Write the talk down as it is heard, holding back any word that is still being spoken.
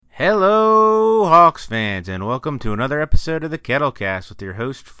Hello, Hawks fans, and welcome to another episode of the Kettlecast with your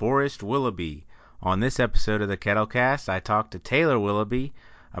host, Forrest Willoughby. On this episode of the Kettlecast, I talked to Taylor Willoughby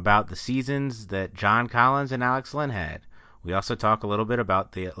about the seasons that John Collins and Alex Len had. We also talk a little bit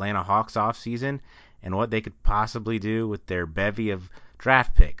about the Atlanta Hawks offseason and what they could possibly do with their bevy of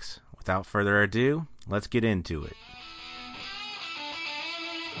draft picks. Without further ado, let's get into it.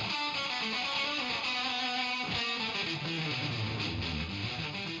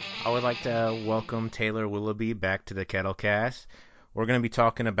 I would like to welcome Taylor Willoughby back to the Kettlecast. We're going to be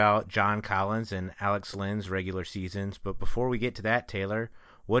talking about John Collins and Alex Len's regular seasons, but before we get to that, Taylor,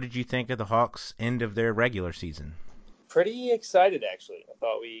 what did you think of the Hawks' end of their regular season? Pretty excited, actually. I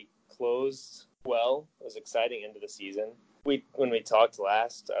thought we closed well. It was an exciting end of the season. When we talked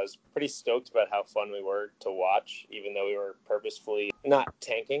last, I was pretty stoked about how fun we were to watch, even though we were purposefully not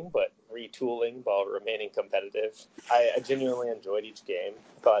tanking, but retooling while remaining competitive. I genuinely enjoyed each game.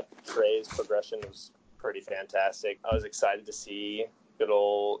 Thought Trey's progression was pretty fantastic. I was excited to see good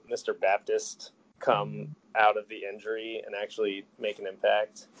old Mr. Baptist come out of the injury and actually make an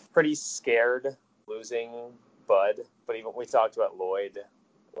impact. Pretty scared losing Bud, but even we talked about Lloyd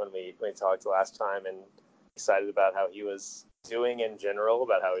when we talked last time, and excited about how he was doing in general,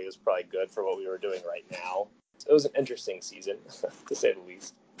 about how he was probably good for what we were doing right now. It was an interesting season, to say the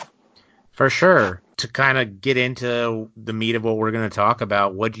least. For sure. To kind of get into the meat of what we're going to talk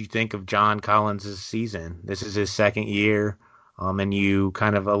about, what do you think of John Collins' season? This is his second year, and you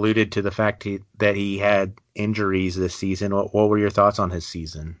kind of alluded to the fact that he had injuries this season. What were your thoughts on his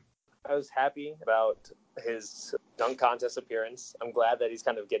season? I was happy about his dunk contest appearance. I'm glad that he's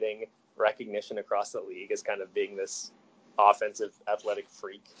kind of getting recognition across the league as kind of being this offensive athletic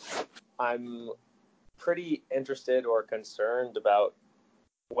freak. I'm pretty interested or concerned about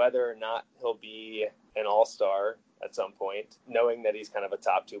whether or not he'll be an all-star at some point. Knowing that he's kind of a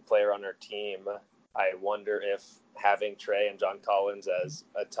top two player on our team, I wonder if having Trey and John Collins as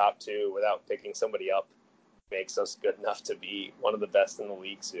a top two without picking somebody up makes us good enough to be one of the best in the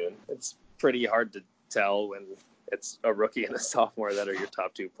league soon. It's pretty hard to tell when it's a rookie and a sophomore that are your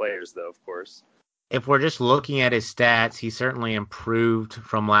top two players, though, of course. If we're just looking at his stats, he certainly improved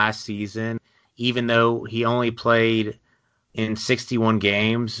from last season, even though he only played in 61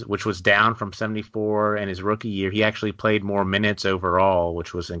 games, which was down from 74 in his rookie year. He actually played more minutes overall,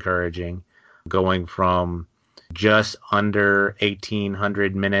 which was encouraging, going from just under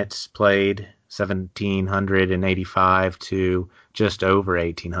 1,800 minutes played, 1,785, to just over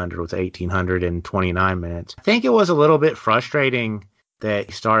 1,800 with 1,829 minutes. I think it was a little bit frustrating that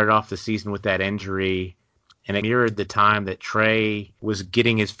he started off the season with that injury, and it mirrored the time that Trey was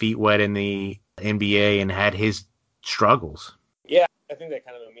getting his feet wet in the NBA and had his struggles. Yeah, I think that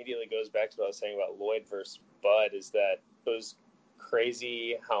kind of immediately goes back to what I was saying about Lloyd versus Bud, is that it was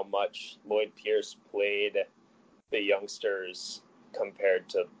crazy how much Lloyd Pierce played the youngsters compared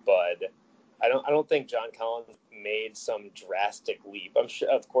to Bud. I don't think John Collins made some drastic leap. I'm sure,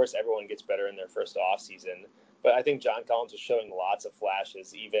 of course, everyone gets better in their first offseason, but I think John Collins was showing lots of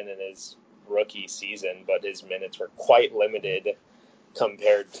flashes even in his rookie season, but his minutes were quite limited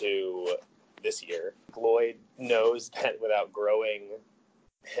compared to this year. Lloyd knows that without growing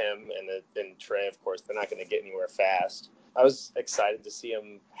him and Trey, of course, they're not going to get anywhere fast. I was excited to see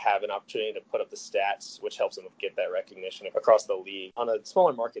him have an opportunity to put up the stats, which helps him get that recognition across the league. On a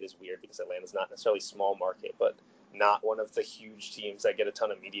smaller market is weird because Atlanta's not necessarily small market, but not one of the huge teams that get a ton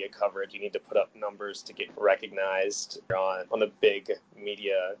of media coverage. You need to put up numbers to get recognized on the big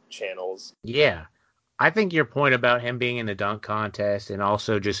media channels. Yeah. I think your point about him being in the dunk contest and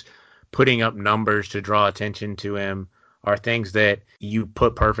also just putting up numbers to draw attention to him are things that you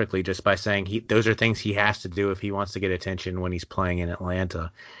put perfectly just by saying those are things he has to do if he wants to get attention when he's playing in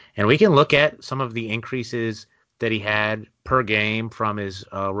Atlanta. And we can look at some of the increases that he had per game from his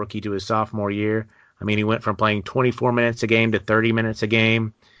rookie to his sophomore year. I mean, he went from playing 24 minutes a game to 30 minutes a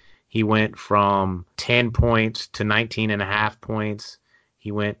game. He went from 10 points to 19 and a half points.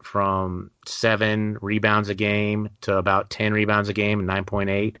 He went from 7 rebounds a game to about 10 rebounds a game and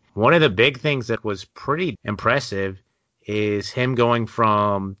 9.8. One of the big things that was pretty impressive is him going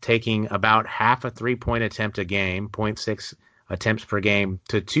from taking about half a three-point attempt a game, 0.6 attempts per game,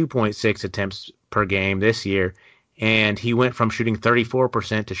 to 2.6 attempts per game this year. And he went from shooting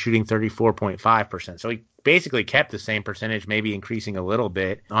 34% to shooting 34.5%. So he basically kept the same percentage, maybe increasing a little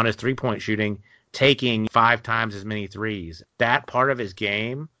bit on his three-point shooting, taking 5 times as many threes. That part of his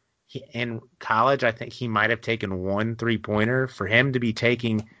game, in college, I think he might have taken 1 3-pointer. For him to be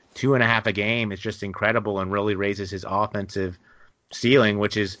taking 2.5 a game is just incredible and really raises his offensive ceiling,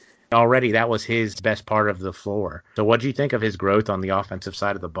 which is already that was his best part of the floor. So what do you think of his growth on the offensive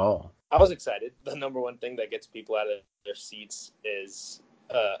side of the ball? I was excited. The number one thing that gets people out of their seats is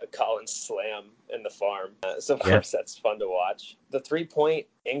a Collins slam in the farm. So, of course, that's fun to watch. The 3-point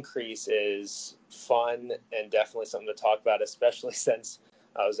increase is fun and definitely something to talk about, especially since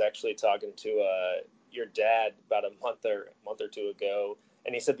I was actually talking to your dad about a month or two ago,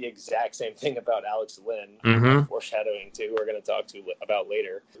 and he said the exact same thing about Alex Lynn, foreshadowing to who we're going to talk to about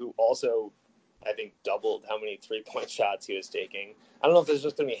later, who also, I think, doubled how many 3-point shots he was taking. I don't know if this is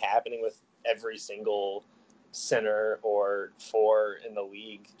just going to be happening with every single center or four in the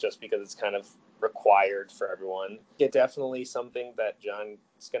league just because it's kind of required for everyone. It's definitely something that John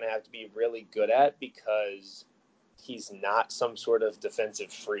is going to have to be really good at because he's not some sort of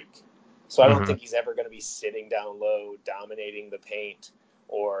defensive freak. So I don't think he's ever going to be sitting down low, dominating the paint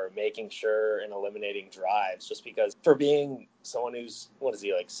or making sure and eliminating drives just because for being someone who's, what is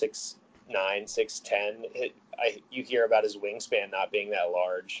he, like 6'9", 6'10", you hear about his wingspan not being that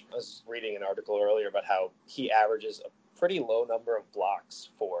large. I was reading an article earlier about how he averages a pretty low number of blocks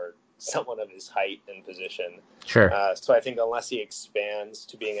for someone of his height and position. Sure. So I think unless he expands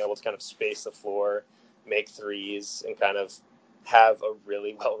to being able to kind of space the floor, make threes, and kind of have a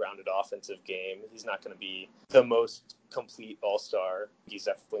really well-rounded offensive game, he's not going to be the most complete all-star. He's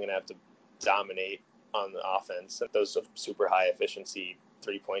definitely going to have to dominate on the offense. Those super high-efficiency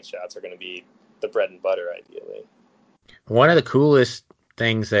 3-point shots are going to be the bread and butter, ideally. One of the coolest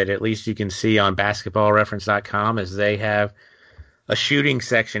things that at least you can see on basketballreference.com is they have a shooting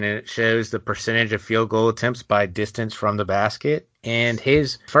section, and it shows the percentage of field goal attempts by distance from the basket. And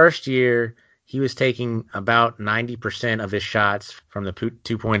his first year, he was taking about 90% of his shots from the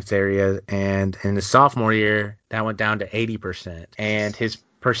 2 points area. And in his sophomore year, that went down to 80%. And his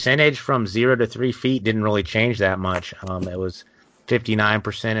percentage from 0 to 3 feet didn't really change that much. It was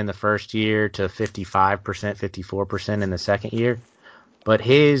 59% in the first year to 55%, 54% in the second year. But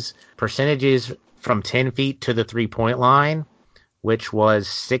his percentages from 10 feet to the 3-point line, which was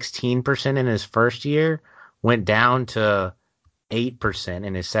 16% in his first year, went down to 8%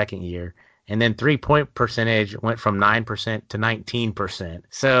 in his second year. And then 3-point percentage went from 9% to 19%.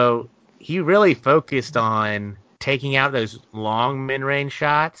 So he really focused on taking out those long mid-range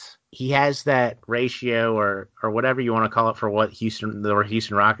shots. He has that ratio or whatever you want to call it for what the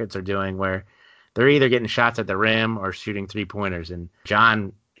Houston Rockets are doing, where they're either getting shots at the rim or shooting 3-pointers. And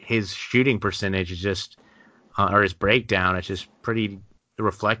John, his shooting percentage is just, or his breakdown, is just pretty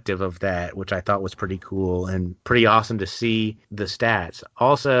reflective of that, which I thought was pretty cool and pretty awesome to see the stats.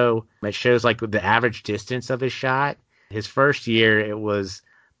 Also, it shows like the average distance of his shot. His first year, it was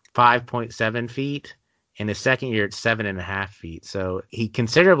 5.7 feet. In his second year, it's 7.5 feet. So he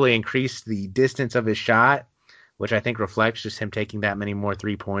considerably increased the distance of his shot, which I think reflects just him taking that many more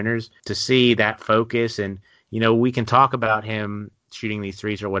 3-pointers. To see that focus, and, you know, we can talk about him shooting these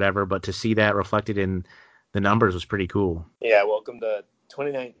threes or whatever, but to see that reflected in the numbers was pretty cool. Yeah, welcome to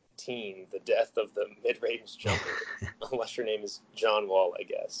 2019, the death of the mid-range jumper, unless your name is John Wall, I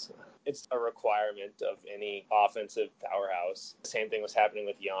guess. It's a requirement of any offensive powerhouse. The same thing was happening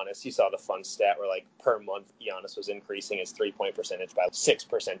with Giannis. You saw the fun stat where, like, per month, Giannis was increasing his 3-point percentage by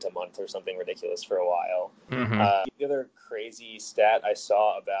 6% a month or something ridiculous for a while. The other crazy stat I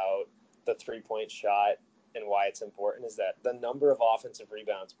saw about the 3-point shot and why it's important is that the number of offensive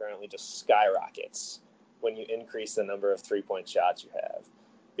rebounds apparently just skyrockets when you increase the number of 3-point shots you have.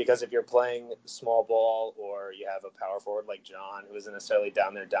 Because if you're playing small ball or you have a power forward like John, who isn't necessarily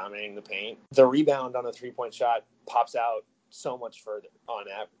down there dominating the paint, the rebound on a 3-point shot pops out so much further on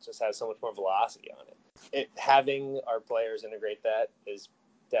average, just has so much more velocity on it. Having our players integrate that is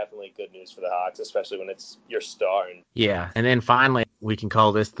definitely good news for the Hawks, especially when it's your star. Yeah, and then finally, we can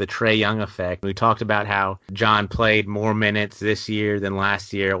call this the Trae Young effect. We talked about how John played more minutes this year than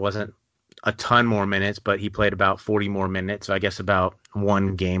last year. It wasn't a ton more minutes, but he played about 40 more minutes, so I guess about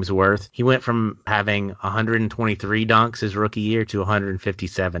one game's worth. He went from having 123 dunks his rookie year to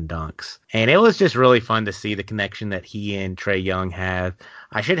 157 dunks. And it was just really fun to see the connection that he and Trae Young have.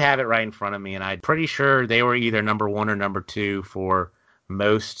 I should have it right in front of me, and I'm pretty sure they were either number 1 or number 2 for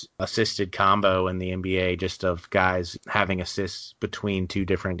most assisted combo in the NBA, just of guys having assists between two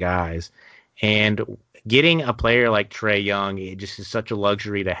different guys. And getting a player like Trae Young, it just is such a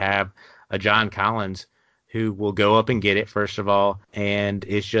luxury to have a John Collins who will go up and get it, first of all, and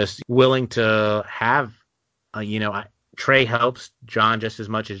is just willing to have, Trae helps John just as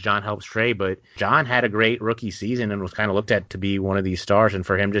much as John helps Trae, but John had a great rookie season and was kind of looked at to be one of these stars, and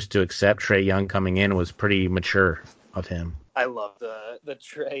for him just to accept Trae Young coming in was pretty mature of him. I love the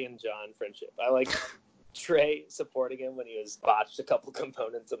Trae and John friendship. I like Trey supporting him when he was botched a couple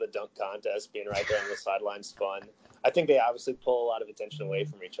components of the dunk contest, being right there on the sidelines, fun. I think they obviously pull a lot of attention away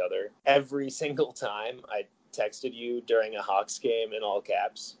from each other. Every single time I texted you during a Hawks game in all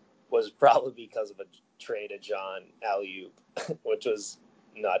caps was probably because of a Trey to John alley-oop, which was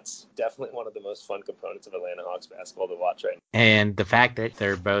nuts. Definitely one of the most fun components of Atlanta Hawks basketball to watch right now. And the fact that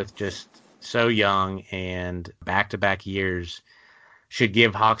they're both just so young and back-to-back years should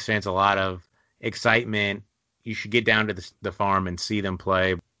give Hawks fans a lot of excitement. You should get down to the farm and see them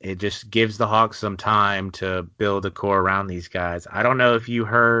play. It just gives the Hawks some time to build a core around these guys. I don't know if you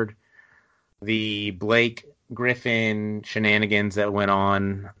heard the Blake Griffin shenanigans that went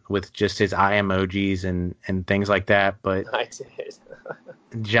on with just his eye emojis and things like that, but I did.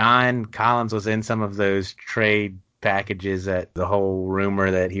 John Collins was in some of those trade packages, that the whole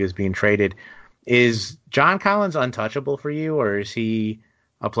rumor that he was being traded. Is John Collins untouchable for you, or is he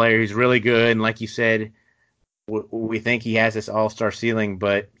a player who's really good? And like you said, we think he has this all-star ceiling,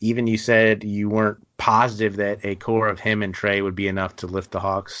 but even you said you weren't positive that a core of him and Trey would be enough to lift the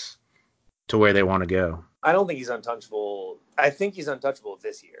Hawks to where they want to go. I don't think he's untouchable. I think he's untouchable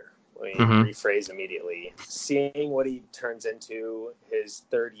this year. Let me rephrase immediately. Seeing what he turns into his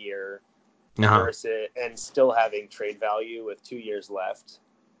third year versus and still having trade value with 2 years left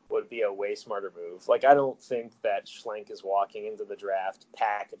would be a way smarter move. Like, I don't think that Schlenk is walking into the draft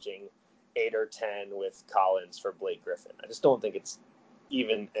packaging 8 or 10 with Collins for Blake Griffin. I just don't think it's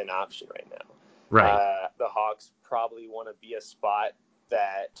even an option right now. Right. The Hawks probably want to be a spot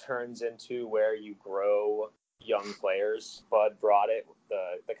that turns into where you grow young players. Bud brought it,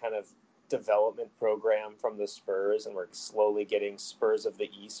 the kind of development program from the Spurs, and we're slowly getting Spurs of the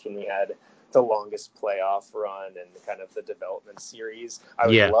East when we had the longest playoff run and kind of the development series. I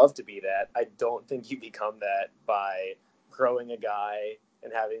would love to be that. I don't think you become that by growing a guy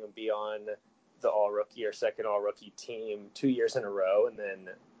and having him be on the all-rookie or second all-rookie team 2 years in a row and then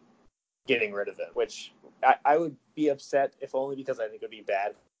getting rid of him, which I would be upset, if only because I think it would be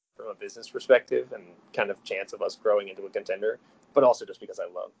bad from a business perspective and kind of chance of us growing into a contender, but also just because I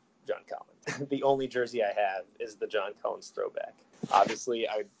love John Collins. The only jersey I have is the John Collins throwback. Obviously,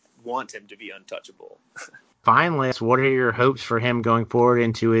 I want him to be untouchable. Finally, what are your hopes for him going forward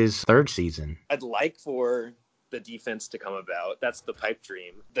into his third season? I'd like for the defense to come about. That's the pipe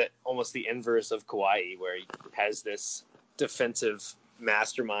dream. That almost the inverse of Kawhi, where he has this defensive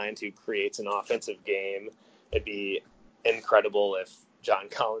mastermind who creates an offensive game. It'd be incredible if John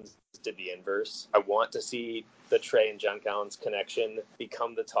Collins did the inverse. I want to see the Trey and John Collins connection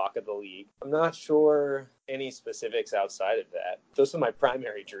become the talk of the league. I'm not sure any specifics outside of that. Those are my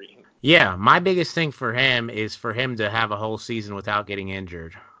primary dream. Yeah, my biggest thing for him is for him to have a whole season without getting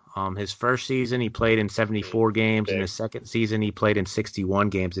injured. His first season, he played in 74 games. In his second season, he played in 61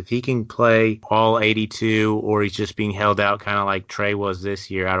 games. If he can play all 82, or he's just being held out kind of like Trey was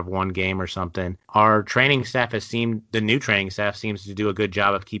this year out of one game or something, our training staff the new training staff seems to do a good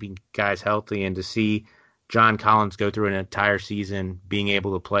job of keeping guys healthy, and to see John Collins go through an entire season being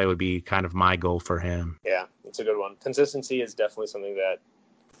able to play would be kind of my goal for him. Yeah, it's a good one. Consistency is definitely something that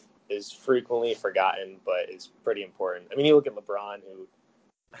is frequently forgotten, but is pretty important. I mean, you look at LeBron, who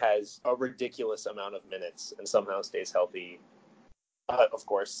has a ridiculous amount of minutes and somehow stays healthy, of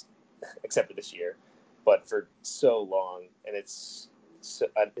course, except for this year, but for so long. And it's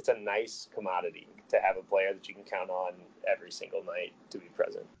a nice commodity to have a player that you can count on every single night to be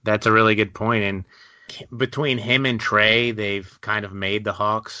present. That's a really good point. And between him and Trey, they've kind of made the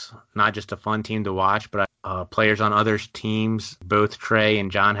Hawks not just a fun team to watch, but players on other teams. Both Trey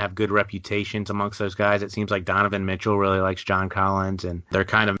and John have good reputations amongst those guys. It seems like Donovan Mitchell really likes John Collins, and they're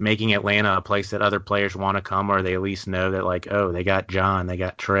kind of making Atlanta a place that other players want to come, or they at least know that, like, oh, they got John, they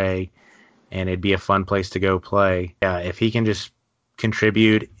got Trey, and it'd be a fun place to go play. Yeah, if he can just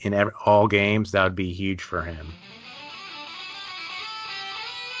contribute in all games, that would be huge for him.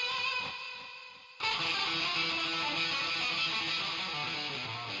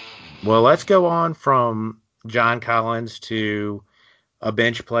 Well, let's go on from John Collins to a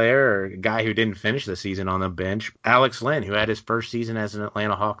bench player, or a guy who didn't finish the season on the bench, Alex Len, who had his first season as an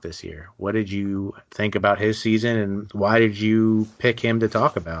Atlanta Hawk this year. What did you think about his season, and why did you pick him to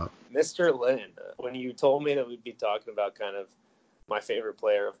talk about? Mr. Len, when you told me that we'd be talking about kind of my favorite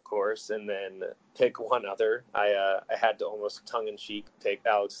player, of course, and then pick one other, I had to almost tongue-in-cheek pick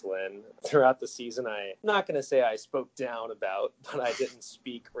Alex Len. Throughout the season, I'm not going to say I spoke down about, but I didn't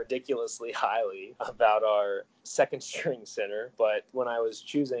speak ridiculously highly about our second-string center. But when I was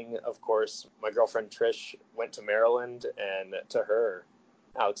choosing, of course, my girlfriend Trish went to Maryland, and to her,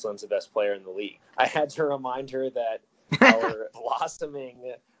 Alex Len's the best player in the league. I had to remind her that our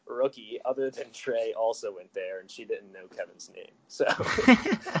blossoming rookie other than Trey also went there, and she didn't know Kevin's name. So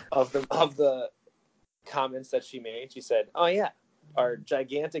of the comments that she made, she said, "Oh yeah, our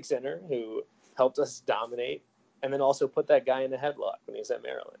gigantic center who helped us dominate, and then also put that guy in a headlock when he was at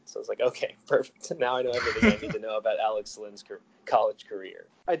Maryland." So I was like, okay, perfect. Now I know everything I need to know about Alex Lynn's college career.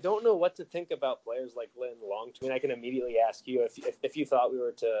 I don't know what to think about players like Lynn long term. I mean, I can immediately ask you if you thought we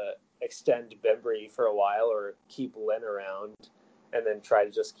were to extend Bembry for a while or keep Lynn around and then try to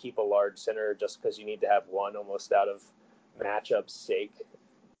just keep a large center just because you need to have one almost out of matchup's sake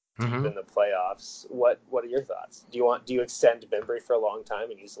deep in the playoffs. What are your thoughts? Do you extend Bembry for a long time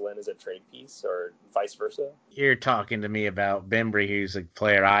and use Lynn as a trade piece or vice versa? You're talking to me about Bembry, who's a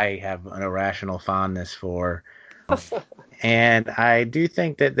player I have an irrational fondness for. And I do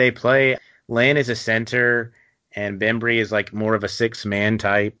think that they play. Lynn is a center and Bembry is like more of a 6-man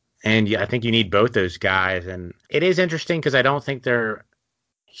type. And I think you need both those guys. And it is interesting because I don't think they're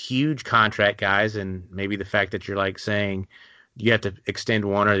huge contract guys. And maybe the fact that you're like saying you have to extend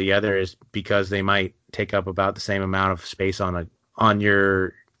one or the other is because they might take up about the same amount of space on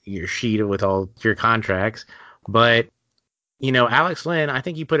your sheet with all your contracts. But, Alex Lynn, I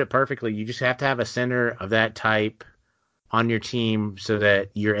think you put it perfectly. You just have to have a center of that type on your team so that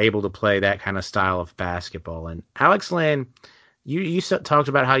you're able to play that kind of style of basketball. And Alex Lynn, you talked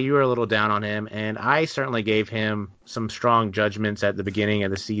about how you were a little down on him, and I certainly gave him some strong judgments at the beginning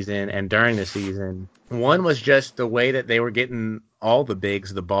of the season and during the season. One was just the way that they were getting all the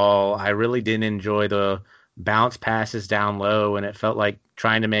bigs the ball. I really didn't enjoy the bounce passes down low, and it felt like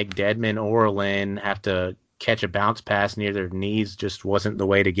trying to make Dedmon or Lynn have to catch a bounce pass near their knees just wasn't the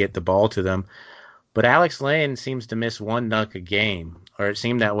way to get the ball to them. But Alex Lynn seems to miss one dunk a game, or it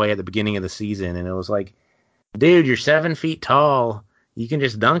seemed that way at the beginning of the season, and it was like, dude, you're 7 feet tall. You can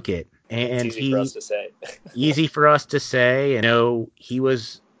just dunk it. And it's easy for us to say. Easy for us to say. He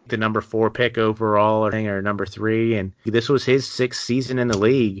was the number 4 pick overall, or number 3, and this was his 6th season in the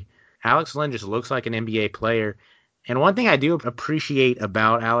league. Alex Lynn just looks like an NBA player. And one thing I do appreciate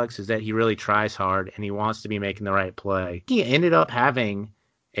about Alex is that he really tries hard and he wants to be making the right play. He ended up having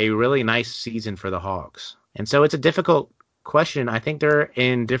a really nice season for the Hawks. And so it's a difficult question. I think they're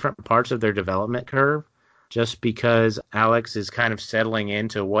in different parts of their development curve just because Alex is kind of settling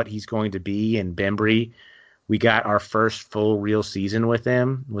into what he's going to be. And Bembry, we got our first full real season with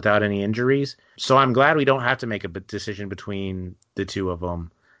him without any injuries. So I'm glad we don't have to make a decision between the two of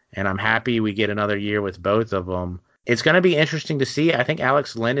them. And I'm happy we get another year with both of them. It's going to be interesting to see. I think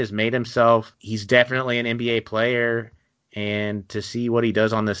Alex Lynn has made himself, he's definitely an NBA player. And to see what he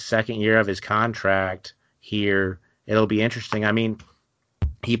does on the second year of his contract here, it'll be interesting. I mean,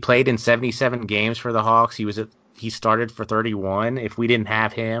 he played in 77 games for the Hawks. He started for 31. If we didn't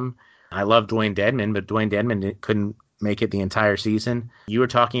have him, I love Dwayne Dedmon, but Dwayne Dedmon couldn't make it the entire season. You were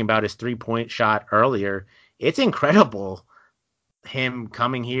talking about his 3-point shot earlier. It's incredible, him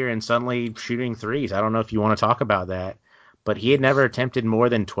coming here and suddenly shooting threes. I don't know if you want to talk about that, but he had never attempted more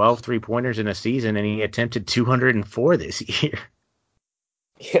than 12 3-pointers in a season, and he attempted 204 this year.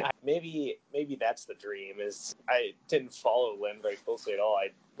 Yeah, maybe that's the dream. Is I didn't follow Lynn very closely at all. I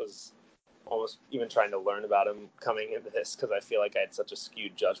was almost even trying to learn about him coming into this because I feel like I had such a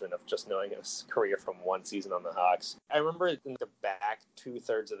skewed judgment of just knowing his career from one season on the Hawks. I remember in the back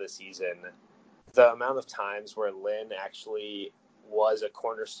 2/3 of the season, the amount of times where Lynn actually was a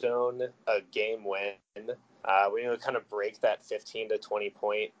cornerstone, a game win. We would kind of break that 15 to 20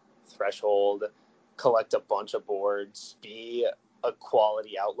 point threshold, collect a bunch of boards, be a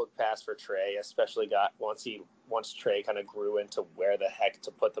quality outlook pass for Trey, especially once Trey kind of grew into where the heck to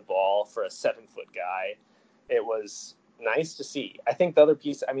put the ball for a 7-foot guy. It was nice to see. I think the other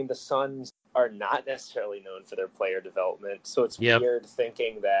piece, the Suns are not necessarily known for their player development, so it's weird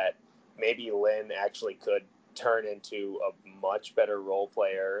thinking that maybe Lynn actually could turn into a much better role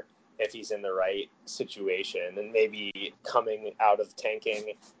player if he's in the right situation, and maybe coming out of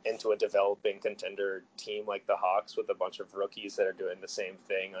tanking into a developing contender team like the Hawks with a bunch of rookies that are doing the same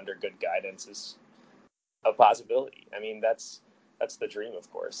thing under good guidance is a possibility. That's the dream,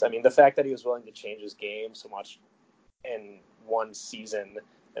 of course. The fact that he was willing to change his game so much in one season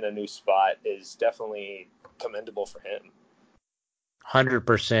in a new spot is definitely commendable for him.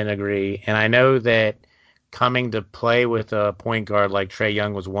 100% agree. And I know that coming to play with a point guard like Trae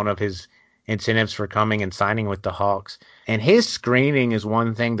Young was one of his incentives for coming and signing with the Hawks. And his screening is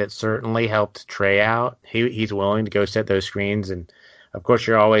one thing that certainly helped Trae out. He's willing to go set those screens. And, of course,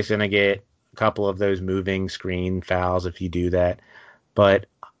 you're always going to get a couple of those moving screen fouls if you do that. But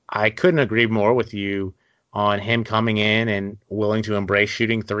I couldn't agree more with you on him coming in and willing to embrace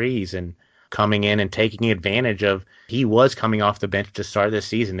shooting threes. And coming in and taking advantage of. He was coming off the bench to start this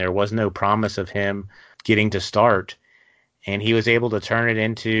season. There was no promise of him getting to start, and he was able to turn it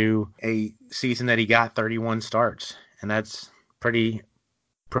into a season that he got 31 starts, and that's pretty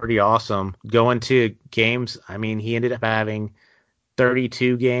awesome. Going to games, I mean, he ended up having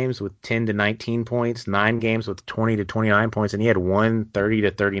 32 games with 10 to 19 points, 9 games with 20 to 29 points, and he had one 30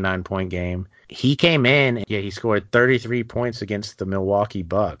 to 39 point game. He came in, he scored 33 points against the Milwaukee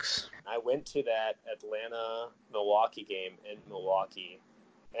Bucks. I went to that Atlanta-Milwaukee game in Milwaukee,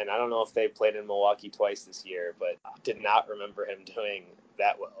 and I don't know if they played in Milwaukee twice this year, but I did not remember him doing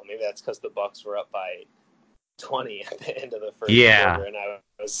that well. Maybe that's because the Bucks were up by 20 at the end of the first quarter, and I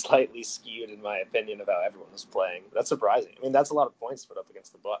was slightly skewed in my opinion of how everyone was playing. That's surprising. I mean, that's a lot of points put up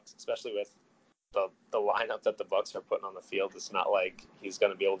against the Bucks, especially with the lineup that the Bucks are putting on the field. It's not like he's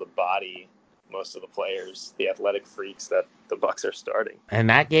going to be able to body most of the players, the athletic freaks that the Bucks are starting. And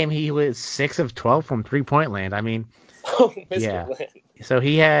that game, he was 6 of 12 from three-point land. I mean, Mr. Lynn. So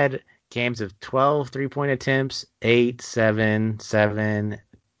he had games of 12 three-point attempts, 8, 7, 7,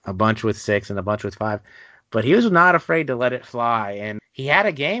 a bunch with 6, and a bunch with 5. But he was not afraid to let it fly. And he had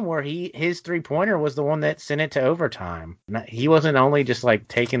a game where his three-pointer was the one that sent it to overtime. He wasn't only just like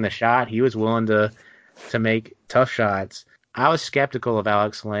taking the shot, he was willing to make tough shots. I was skeptical of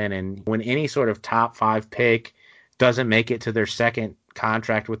Alex Len, and when any sort of top 5 pick doesn't make it to their second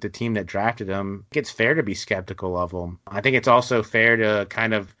contract with the team that drafted him, it's fair to be skeptical of him. I think it's also fair to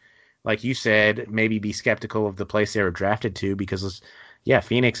kind of, like you said, maybe be skeptical of the place they were drafted to, because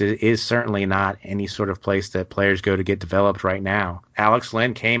Phoenix is certainly not any sort of place that players go to get developed right now. Alex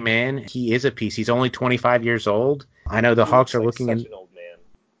Len came in. He is a piece. He's only 25 years old. I know the Hawks are looking such in. An old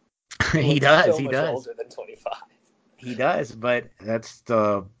man. He does. So much older than 25. He does, but that's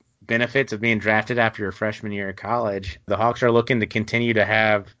the benefits of being drafted after your freshman year of college. The Hawks are looking to continue to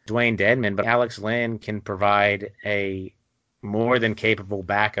have Dwayne Dedmon, but Alex Len can provide a more than capable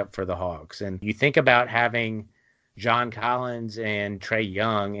backup for the Hawks. And you think about having John Collins and Trae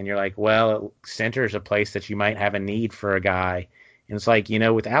Young, and you're like, well, center is a place that you might have a need for a guy. And it's like,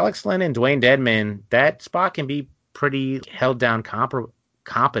 with Alex Len and Dwayne Dedmon, that spot can be pretty held down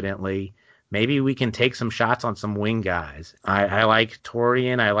competently. Maybe we can take some shots on some wing guys. I like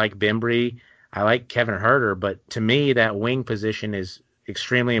Torian. I like Bembry. I like Kevin Huerter. But to me, that wing position is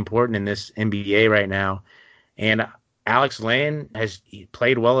extremely important in this NBA right now. And Alex Len has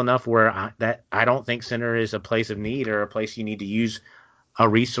played well enough where I don't think center is a place of need or a place you need to use a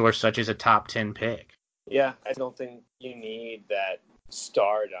resource such as a top 10 pick. Yeah, I don't think you need that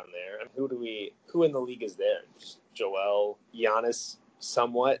star down there. I mean, who in the league is there? Just Joel, Giannis,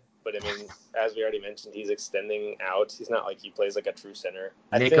 somewhat. But, I mean, as we already mentioned, he's extending out. He's not like he plays like a true center.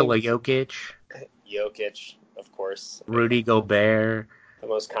 Nikola Jokic. Jokic, of course. Rudy Gobert. The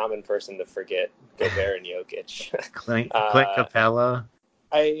most common person to forget, Gobert and Jokic. Clint Capella.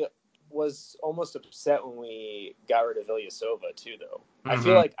 I was almost upset when we got rid of Ilyasova, too, though. Mm-hmm. I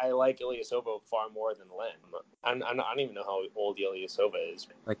feel like I like Ilyasova far more than Len. I don't even know how old Ilyasova is.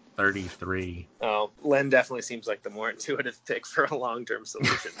 Like 33. Oh, Len definitely seems like the more intuitive pick for a long-term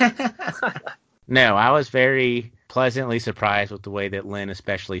solution. No, I was very pleasantly surprised with the way that Len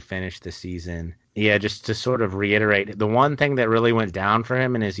especially finished the season. Yeah, just to sort of reiterate, the one thing that really went down for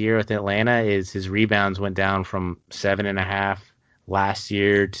him in his year with Atlanta is his rebounds went down from 7.5 last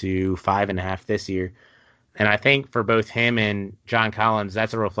year to 5.5 this year. And I think for both him and John Collins,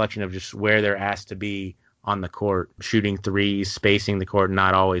 that's a reflection of just where they're asked to be on the court, shooting threes, spacing the court,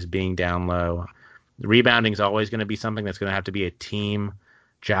 not always being down low. The rebounding is always going to be something that's going to have to be a team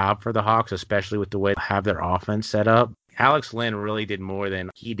job for the Hawks, especially with the way they have their offense set up. Alex Len really did more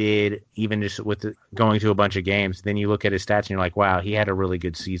than he did even just with going to a bunch of games. Then you look at his stats and you're like, wow, he had a really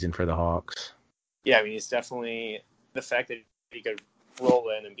good season for the Hawks. Yeah, I mean, he's definitely the fact that he could roll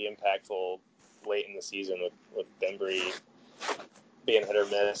in and be impactful late in the season with Bembry being hit or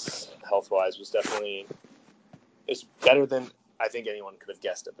miss health-wise was definitely better than I think anyone could have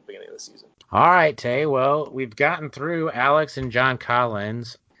guessed at the beginning of the season. All right, Tay. Well, we've gotten through Alex and John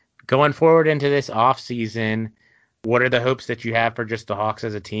Collins. Going forward into this offseason, what are the hopes that you have for just the Hawks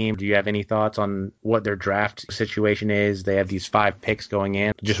as a team? Do you have any thoughts on what their draft situation is? They have these 5 picks going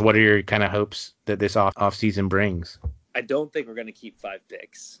in. Just what are your kind of hopes that this offseason brings? I don't think we're going to keep 5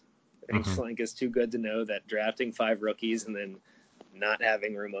 picks. I think Schlenk is too good to know that drafting 5 rookies and then not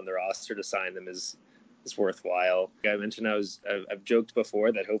having room on the roster to sign them is worthwhile. I mentioned I've joked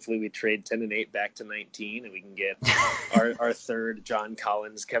before that hopefully we trade 10 and 8 back to 19 and we can get our third John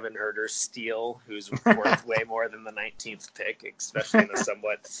Collins, Kevin Huerter steal, who's worth way more than the 19th pick, especially in a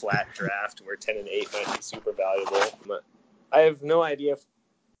somewhat flat draft where 10 and 8 might be super valuable. But I have no idea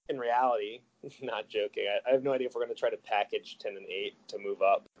in reality, not joking, I have no idea if we're going to try to package 10 and 8 to move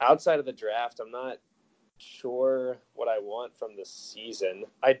up. Outside of the draft, I'm not sure what I want from the season.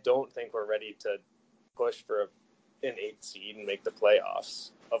 I don't think we're ready to push for an 8 seed and make the playoffs.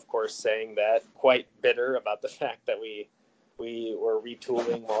 Of course, saying that, quite bitter about the fact that we were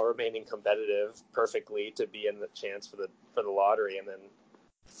retooling while remaining competitive perfectly to be in the chance for the lottery, and then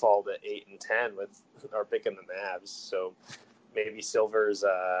fall to 8 and 10 with our pick in the Mavs. So maybe Silver's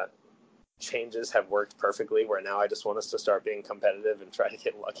changes have worked perfectly, where now I just want us to start being competitive and try to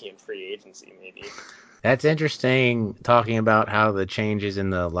get lucky in free agency, maybe. That's interesting, talking about how the changes in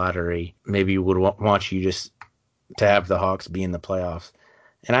the lottery maybe would want you just to have the Hawks be in the playoffs.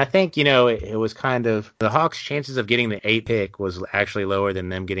 And I think, it was kind of the Hawks' chances of getting the 8th pick was actually lower than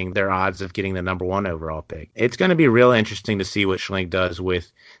them getting their odds of getting the number 1 overall pick. It's going to be real interesting to see what Schlenk does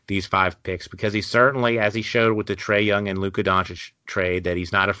with these 5 picks, because he certainly, as he showed with the Trae Young and Luka Doncic trade, that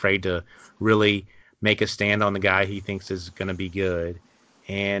he's not afraid to really make a stand on the guy he thinks is going to be good.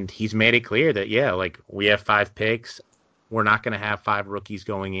 And he's made it clear that, we have 5 picks. We're not going to have 5 rookies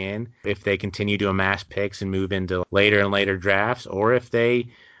going in if they continue to amass picks and move into later and later drafts, or if they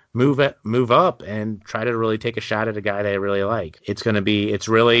move up and try to really take a shot at a guy they really like. It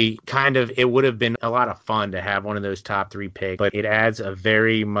would have been a lot of fun to have one of those top 3 picks, but it adds a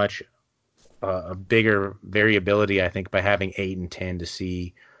very much a bigger variability, I think, by having 8 and 10 to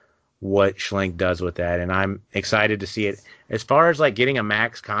see what Schlenk does with that. And I'm excited to see it. As far as getting a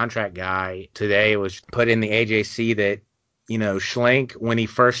max contract guy, today it was put in the AJC that, Schlenk, when he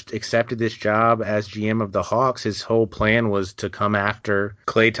first accepted this job as GM of the Hawks, his whole plan was to come after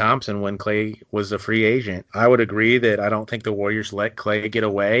Klay Thompson when Klay was a free agent. I would agree that I don't think the Warriors let Klay get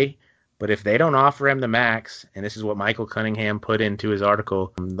away, but if they don't offer him the max, and this is what Michael Cunningham put into his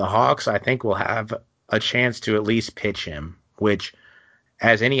article, the Hawks, I think, will have a chance to at least pitch him, which,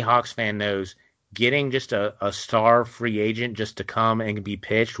 as any Hawks fan knows, getting just a star free agent just to come and be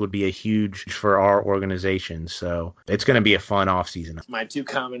pitched would be a huge for our organization. So it's going to be a fun offseason. My 2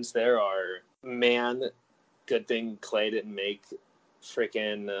 comments there are, man, good thing Klay didn't make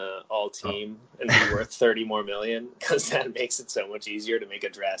freaking all team and be worth 30 more million, because that makes it so much easier to make a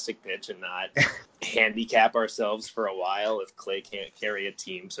drastic pitch and not handicap ourselves for a while if Klay can't carry a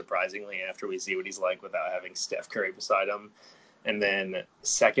team, surprisingly, after we see what he's like without having Steph Curry beside him. And then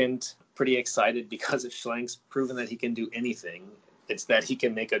second, pretty excited because if Schlenk's proven that he can do anything, it's that he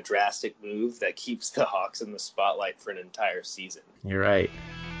can make a drastic move that keeps the Hawks in the spotlight for an entire season. You're right.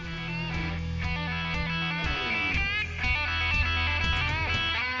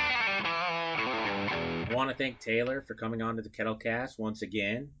 I want to thank Taylor for coming on to the Kettlecast once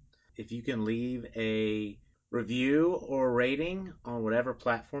again. If you can leave a review or rating on whatever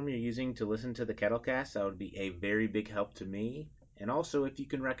platform you're using to listen to the Kettlecast, that would be a very big help to me. And also, if you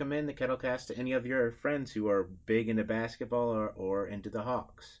can recommend the Kettlecast to any of your friends who are big into basketball or into the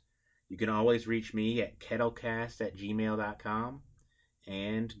Hawks. You can always reach me at kettlecast@gmail.com.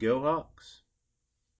 And go Hawks!